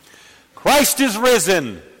Christ is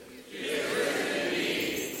risen. He is risen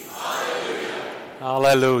indeed. Hallelujah.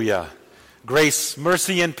 Hallelujah. Grace,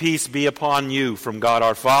 mercy, and peace be upon you from God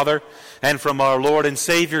our Father and from our Lord and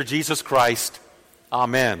Savior Jesus Christ.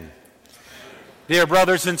 Amen. Dear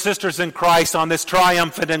brothers and sisters in Christ, on this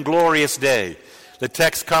triumphant and glorious day, the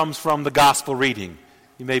text comes from the gospel reading.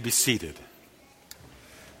 You may be seated.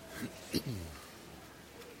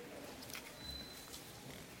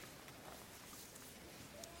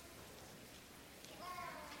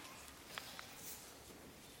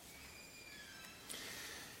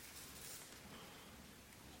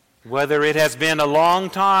 Whether it has been a long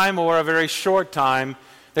time or a very short time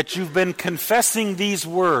that you've been confessing these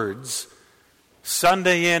words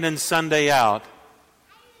Sunday in and Sunday out,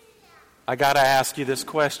 I got to ask you this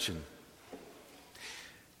question.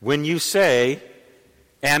 When you say,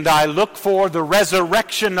 "And I look for the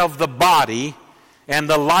resurrection of the body and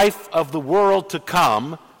the life of the world to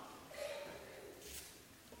come,"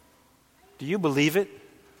 do you believe it?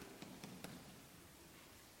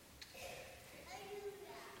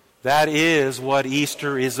 That is what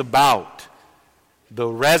Easter is about. The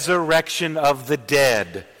resurrection of the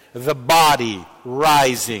dead, the body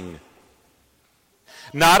rising.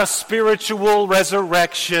 Not a spiritual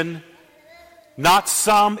resurrection, not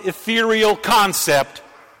some ethereal concept,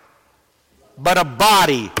 but a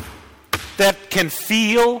body that can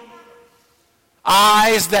feel,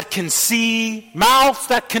 eyes that can see, mouths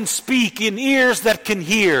that can speak, and ears that can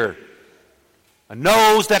hear, a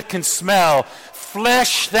nose that can smell,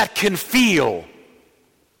 flesh that can feel.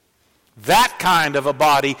 That kind of a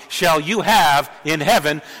body shall you have in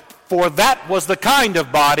heaven, for that was the kind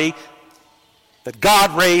of body that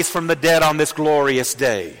God raised from the dead on this glorious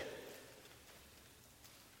day.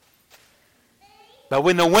 But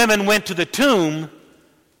when the women went to the tomb,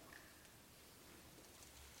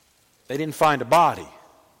 they didn't find a body.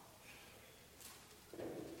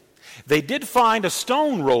 They did find a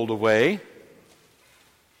stone rolled away,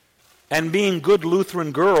 and being good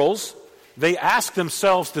Lutheran girls, they asked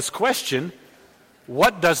themselves this question: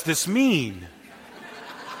 what does this mean?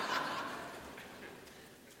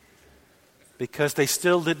 Because they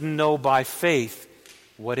still didn't know by faith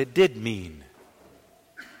what it did mean.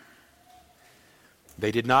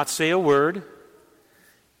 They did not say a word,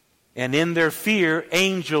 and in their fear,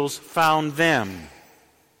 angels found them,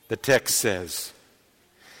 the text says.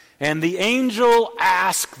 And the angel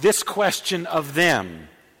asked this question of them: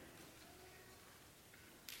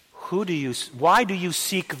 why do you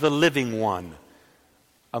seek the living one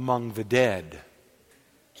among the dead?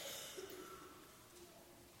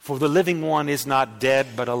 For the living one is not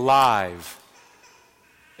dead but alive.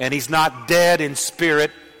 And he's not dead in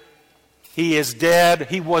spirit. He is dead.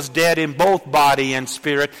 He was dead in both body and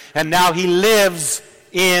spirit. And now he lives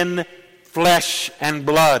in flesh and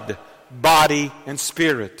blood, body and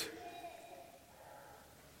spirit.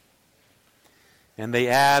 And they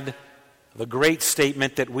add the great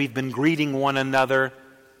statement that we've been greeting one another: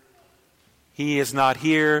 He is not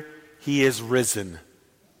here, He is risen.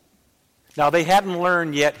 Now, they hadn't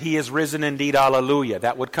learned yet, He is risen indeed, hallelujah.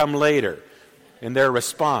 That would come later in their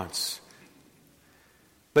response.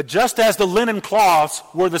 But just as the linen cloths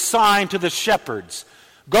were the sign to the shepherds,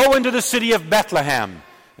 "Go into the city of Bethlehem,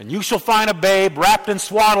 and you shall find a babe wrapped in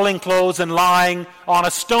swaddling clothes and lying on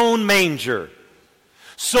a stone manger."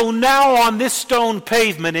 So now on this stone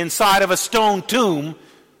pavement inside of a stone tomb,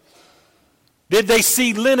 did they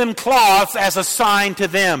see linen cloths as a sign to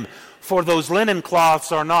them? For those linen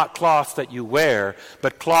cloths are not cloths that you wear,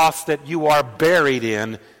 but cloths that you are buried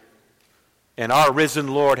in. And our risen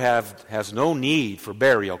Lord has no need for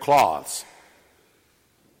burial cloths.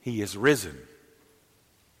 He is risen.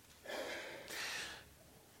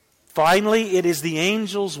 Finally, it is the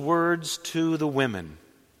angel's words to the women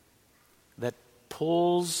that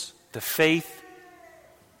pulls the faith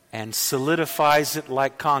and solidifies it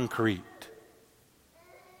like concrete.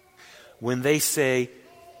 When they say,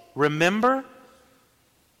 Remember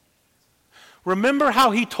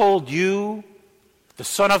how he told you the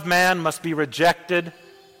Son of Man must be rejected,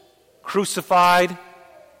 crucified,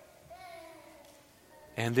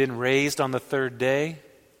 and then raised on the third day?"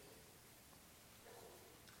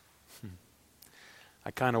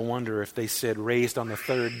 I kind of wonder if they said raised on the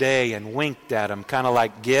third day and winked at him, kind of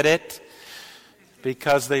like, get it?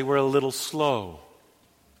 Because they were a little slow.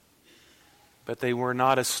 But they were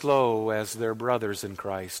not as slow as their brothers in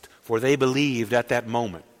Christ, for they believed at that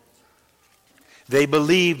moment. They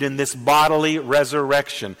believed in this bodily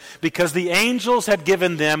resurrection because the angels had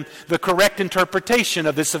given them the correct interpretation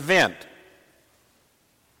of this event.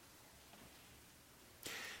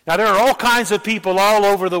 Now, there are all kinds of people all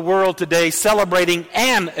over the world today celebrating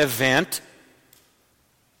an event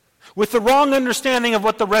with the wrong understanding of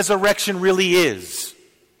what the resurrection really is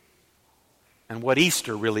and what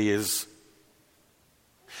Easter really is.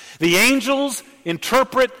 The angels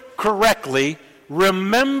interpret correctly,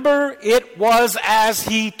 remember it was as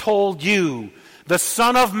he told you. The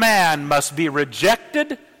Son of Man must be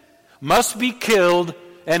rejected, must be killed,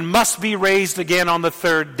 and must be raised again on the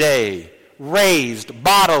third day. Raised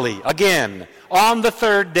bodily again on the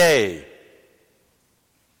third day.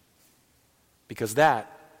 Because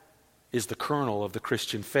that is the kernel of the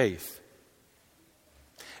Christian faith.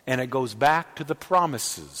 And it goes back to the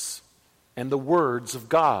promises and the words of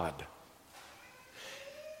God.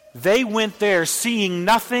 They went there seeing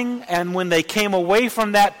nothing, and when they came away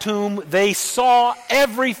from that tomb, they saw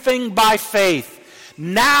everything by faith.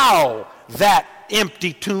 Now that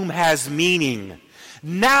empty tomb has meaning.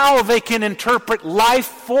 Now they can interpret life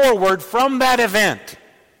forward from that event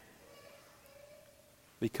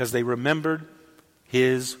because they remembered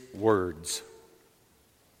his words.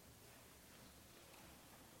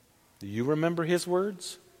 Do you remember his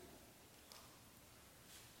words?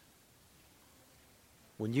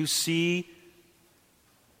 When you see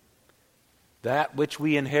that which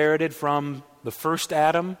we inherited from the first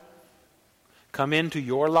Adam come into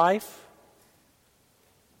your life,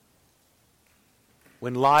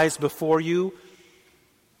 when lies before you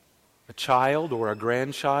a child or a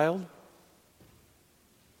grandchild,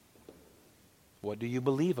 what do you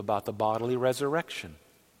believe about the bodily resurrection?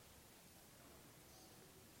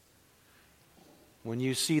 When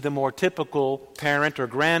you see the more typical parent or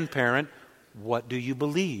grandparent, what do you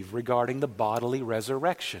believe regarding the bodily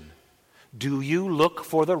resurrection? Do you look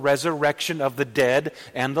for the resurrection of the dead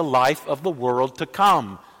and the life of the world to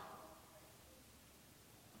come?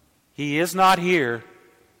 He is not here.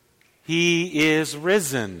 He is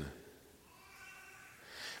risen.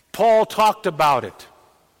 Paul talked about it.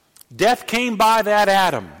 Death came by that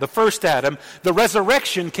Adam, the first Adam. The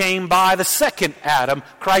resurrection came by the second Adam,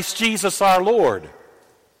 Christ Jesus our Lord.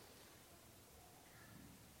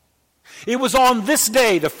 It was on this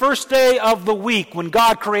day, the first day of the week, when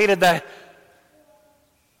God created the...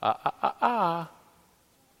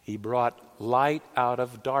 He brought light out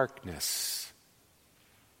of darkness.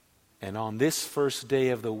 And on this first day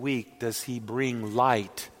of the week does he bring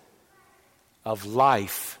light of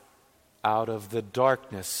life out of the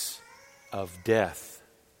darkness of death.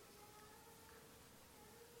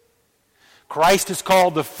 Christ is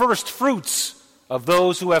called the first fruits of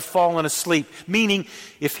those who have fallen asleep. Meaning,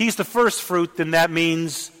 if he's the first fruit, then that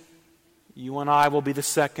means you and I will be the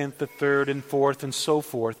second, the third, and fourth, and so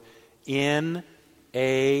forth, in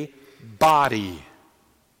a body.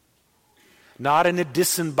 Not in a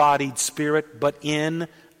disembodied spirit, but in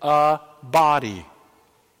a body.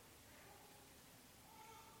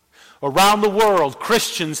 Around the world,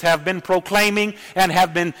 Christians have been proclaiming and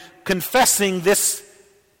have been confessing this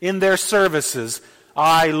in their services.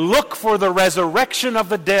 I look for the resurrection of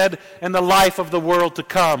the dead and the life of the world to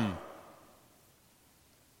come.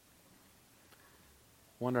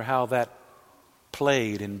 Wonder how that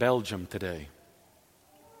played in Belgium today.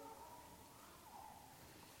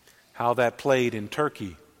 How that played in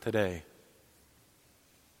Turkey today.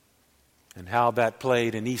 And how that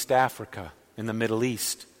played in East Africa, in the Middle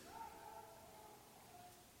East.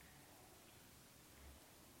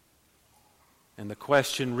 And the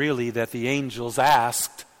question really that the angels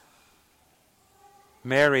asked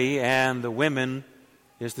Mary and the women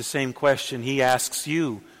is the same question he asks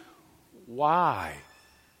you. Why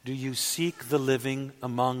do you seek the living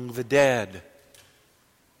among the dead?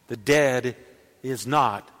 The dead is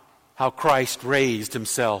not how Christ raised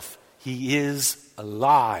himself. He is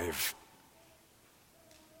alive.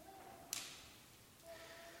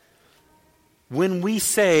 When we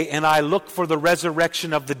say, and I look for the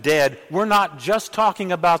resurrection of the dead, we're not just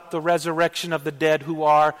talking about the resurrection of the dead who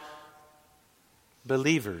are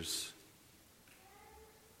believers.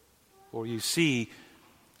 For you see,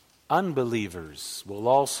 unbelievers will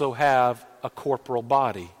also have a corporal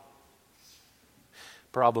body.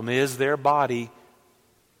 Problem is, their body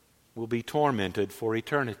will be tormented for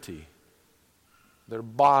eternity. Their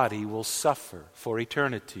body will suffer for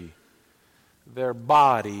eternity. Their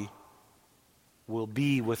body will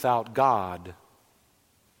be without God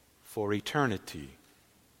for eternity.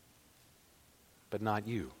 But not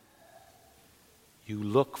you. You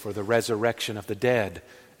look for the resurrection of the dead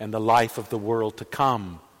and the life of the world to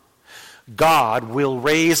come. God will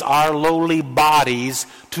raise our lowly bodies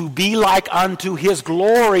to be like unto his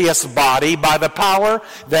glorious body by the power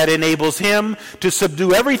that enables him to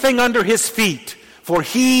subdue everything under his feet. for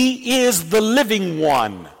he is the living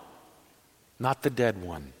one, not the dead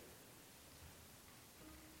one.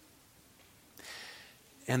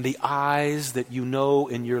 And the eyes that you know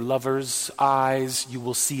in your lover's eyes, you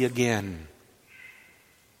will see again.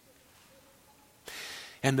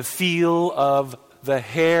 And the feel of the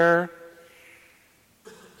hair,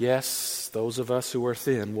 yes, those of us who are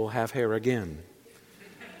thin will have hair again.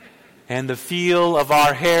 And the feel of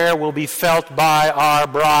our hair will be felt by our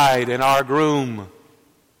bride and our groom.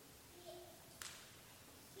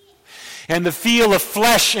 And the feel of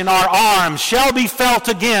flesh in our arms shall be felt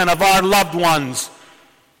again of our loved ones.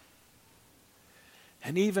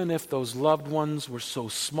 And even if those loved ones were so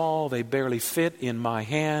small they barely fit in my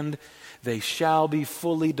hand, they shall be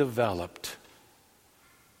fully developed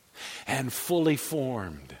and fully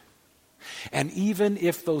formed. And even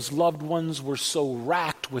if those loved ones were so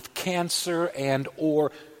racked with cancer and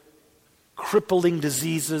or crippling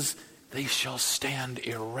diseases, they shall stand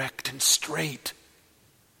erect and straight.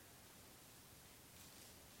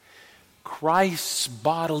 Christ's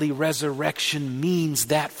bodily resurrection means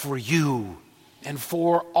that for you and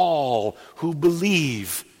for all who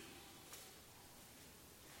believe.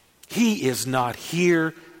 He is not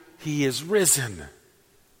here, he is risen.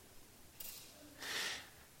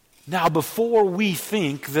 Now, before we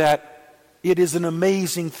think that it is an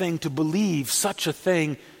amazing thing to believe such a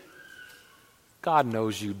thing, God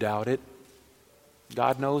knows you doubt it.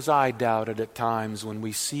 God knows I doubt it at times when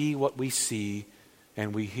we see what we see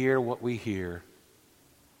and we hear what we hear.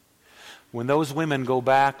 When those women go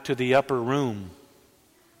back to the upper room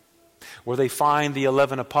where they find the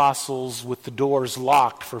 11 apostles with the doors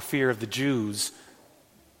locked for fear of the Jews,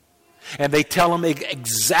 and they tell them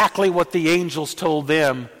exactly what the angels told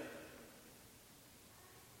them.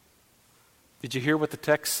 Did you hear what the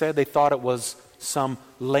text said? They thought it was some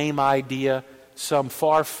lame idea, some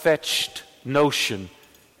far-fetched notion.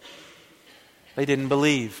 They didn't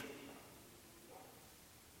believe.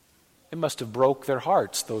 It must have broke their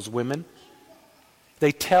hearts, those women.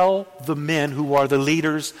 They tell the men who are the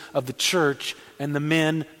leaders of the church, and the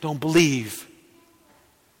men don't believe.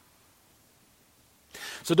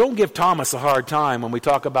 So don't give Thomas a hard time when we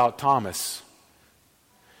talk about Thomas.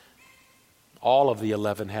 All of the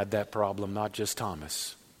 11 had that problem, not just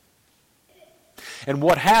Thomas. And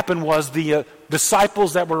what happened was the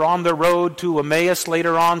disciples that were on the road to Emmaus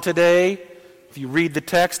later on today, if you read the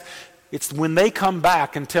text, it's when they come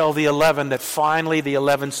back and tell the 11 that finally the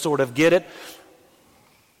 11 sort of get it.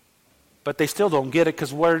 But they still don't get it,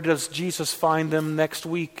 because where does Jesus find them next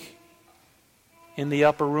week? In the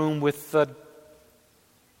upper room with the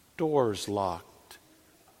doors locked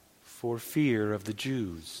for fear of the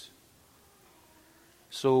Jews.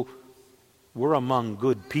 So we're among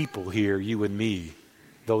good people here, you and me.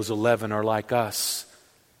 Those 11 are like us,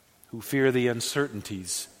 who fear the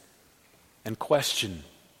uncertainties and question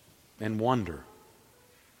and wonder.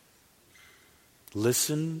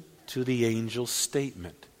 Listen to the angel's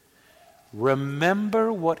statement.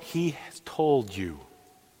 Remember what he has told you.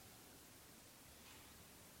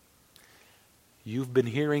 You've been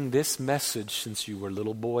hearing this message since you were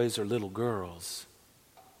little boys or little girls.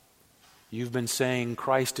 You've been saying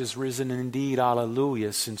Christ is risen indeed,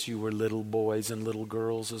 hallelujah, since you were little boys and little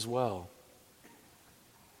girls as well.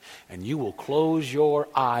 And you will close your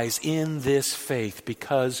eyes in this faith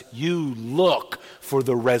because you look for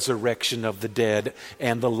the resurrection of the dead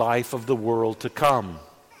and the life of the world to come.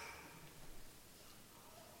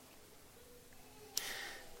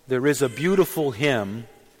 There is a beautiful hymn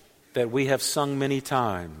that we have sung many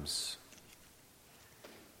times,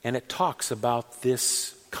 and it talks about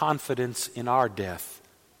this confidence in our death.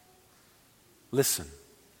 Listen.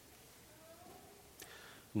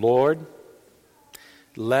 Lord,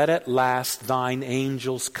 let at last thine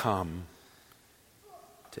angels come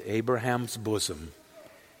to Abraham's bosom,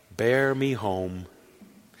 bear me home,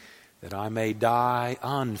 that I may die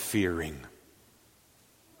unfearing.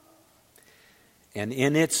 And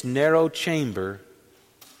in its narrow chamber,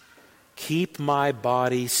 keep my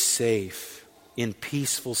body safe in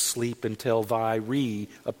peaceful sleep until thy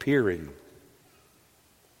reappearing.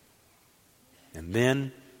 And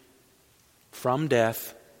then, from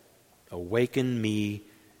death, awaken me,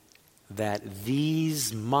 that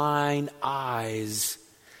these mine eyes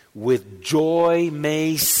with joy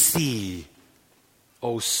may see,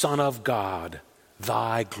 O Son of God,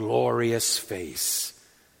 thy glorious face,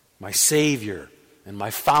 my Savior and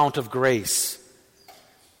my fount of grace.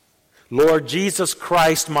 Lord Jesus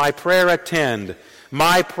Christ, my prayer attend,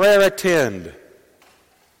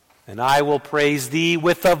 and I will praise thee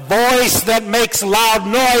with a voice that makes loud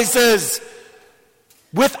noises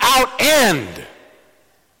without end.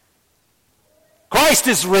 Christ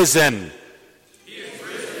is risen. He is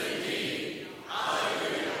risen indeed.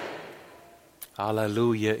 Hallelujah.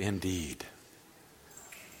 Hallelujah indeed.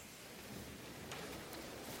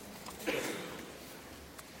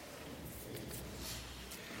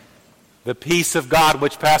 The peace of God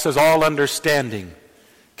which passes all understanding,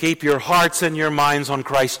 keep your hearts and your minds on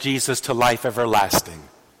Christ Jesus to life everlasting.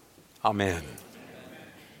 Amen.